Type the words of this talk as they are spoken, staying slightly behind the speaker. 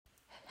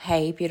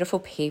Hey, beautiful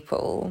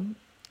people.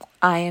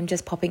 I am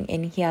just popping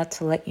in here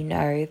to let you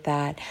know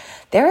that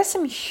there are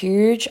some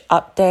huge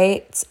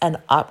updates and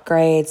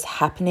upgrades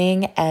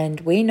happening, and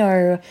we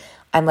know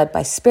I'm led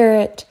by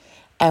spirit.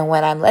 And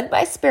when I'm led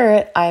by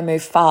spirit, I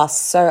move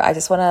fast. So I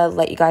just want to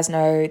let you guys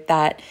know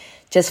that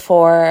just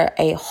for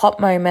a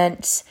hot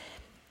moment,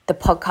 the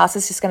podcast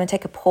is just going to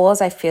take a pause,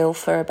 I feel,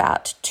 for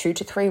about 2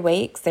 to 3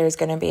 weeks. There's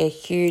going to be a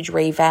huge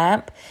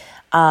revamp.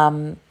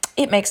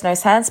 It makes no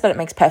sense, but it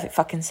makes perfect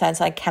fucking sense.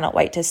 I cannot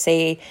wait to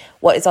see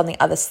what is on the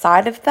other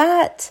side of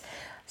that.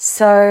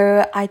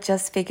 So I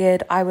just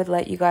figured I would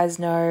let you guys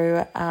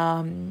know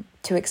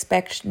to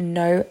expect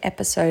no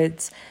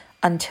episodes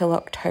until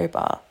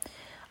October.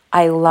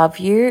 I love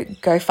you.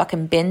 Go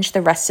fucking binge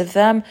the rest of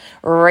them.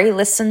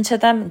 Re-listen to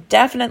them.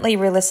 Definitely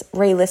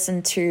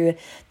re-listen to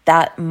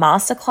that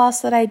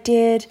masterclass that I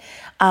did.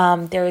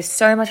 There is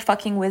so much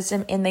fucking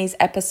wisdom in these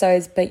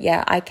episodes. But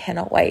yeah, I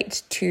cannot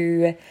wait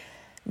to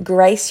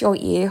grace your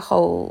ear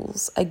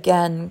holes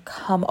again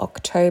come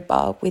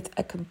October with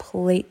a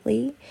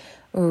completely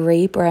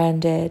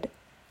rebranded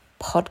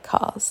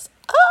podcast.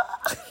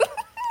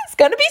 It's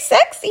going to be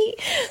sexy.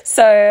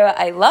 So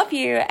I love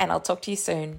you and I'll talk to you soon.